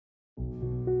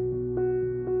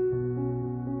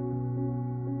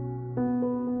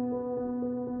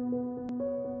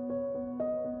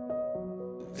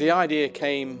The idea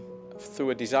came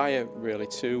through a desire really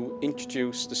to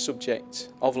introduce the subject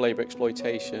of labour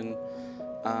exploitation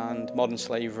and modern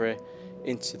slavery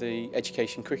into the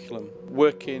education curriculum.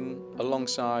 Working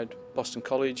alongside Boston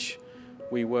College,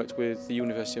 we worked with the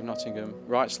University of Nottingham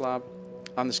Rights Lab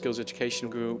and the Skills Education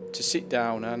Group to sit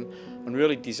down and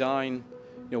really design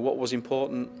what was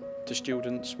important to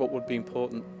students, what would be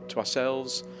important to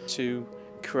ourselves, to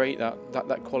create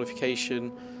that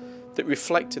qualification that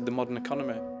reflected the modern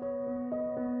economy.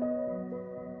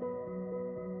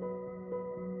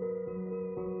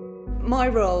 My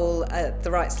role at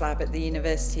the Rights Lab at the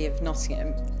University of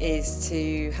Nottingham is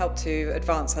to help to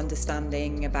advance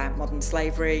understanding about modern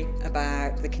slavery,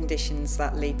 about the conditions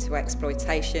that lead to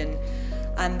exploitation,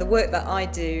 and the work that I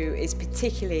do is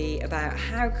particularly about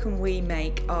how can we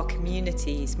make our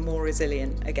communities more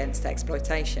resilient against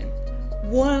exploitation.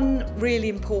 One really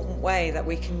important way that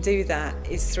we can do that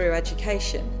is through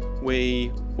education.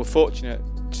 We were fortunate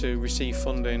to receive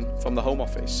funding from the Home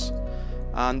Office,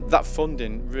 and that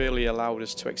funding really allowed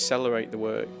us to accelerate the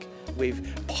work.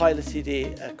 We've piloted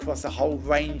it across a whole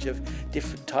range of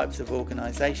different types of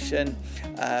organisation,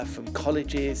 from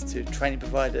colleges to training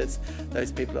providers,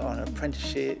 those people that are on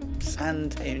apprenticeships,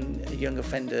 and in young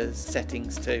offenders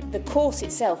settings too. The course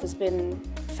itself has been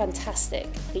fantastic.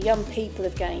 The young people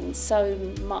have gained so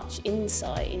much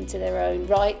insight into their own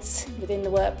rights within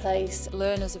the workplace.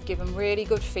 Learners have given really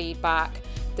good feedback.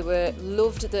 They were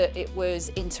loved that it was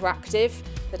interactive,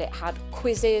 that it had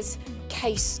quizzes,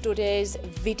 case studies,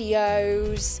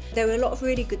 videos. There were a lot of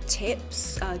really good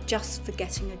tips just for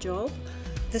getting a job.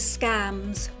 The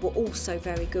scams were also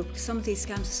very good because some of these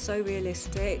scams are so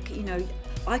realistic.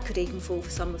 I could even fall for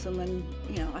some of them, and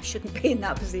I shouldn't be in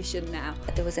that position now.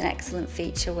 There was an excellent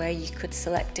feature where you could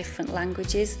select different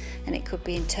languages and it could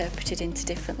be interpreted into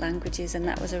different languages, and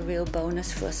that was a real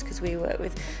bonus for us because we work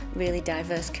with really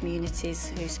diverse communities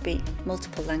who speak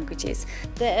multiple languages.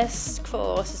 This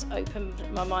course has opened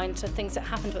my mind to things that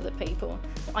happen to other people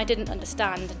I didn't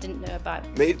understand and didn't know about.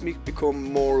 Made me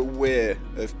become more aware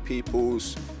of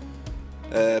people's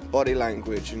body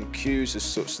language and cues as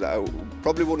such that I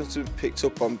probably wouldn't have picked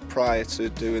up on prior to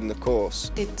doing the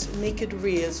course. It make it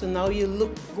real, so now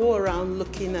you go around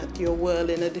looking at your world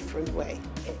in a different way.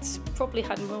 It's probably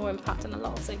had more impact on a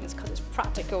lot of things because it's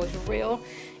practical, it's real,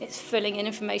 it's filling in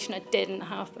information I didn't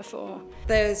have before.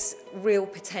 There's real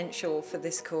potential for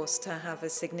this course to have a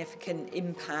significant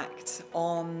impact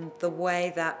on the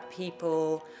way that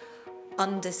people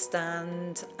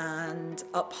understand and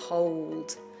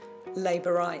uphold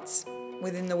labour rights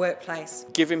within the workplace.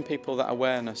 Giving people that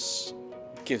awareness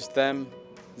gives them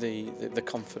the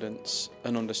confidence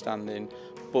and understanding,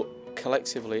 but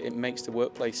collectively it makes the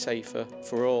workplace safer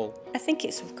for all. I think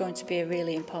it's going to be a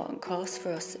really important course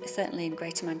for us, certainly in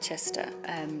Greater Manchester.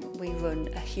 We run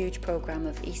a huge programme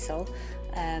of ESOL,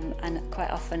 and quite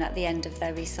often at the end of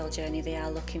their ESOL journey they are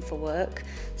looking for work,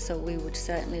 so we would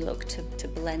certainly look to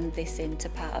blend this into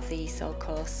part of the ESOL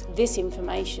course. This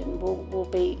information will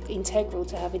be integral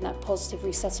to having that positive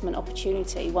resettlement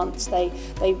opportunity once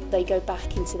they go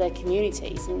back into their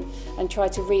communities and try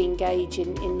to re-engage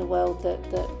in the world that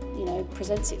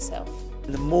presents itself.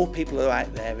 The more people are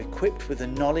out there equipped with the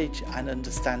knowledge and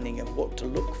understanding of what to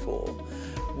look for,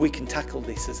 we can tackle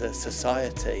this as a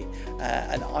society,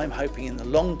 and I'm hoping in the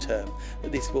long term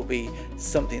that this will be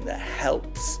something that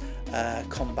helps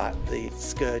combat the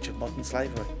scourge of modern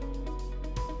slavery.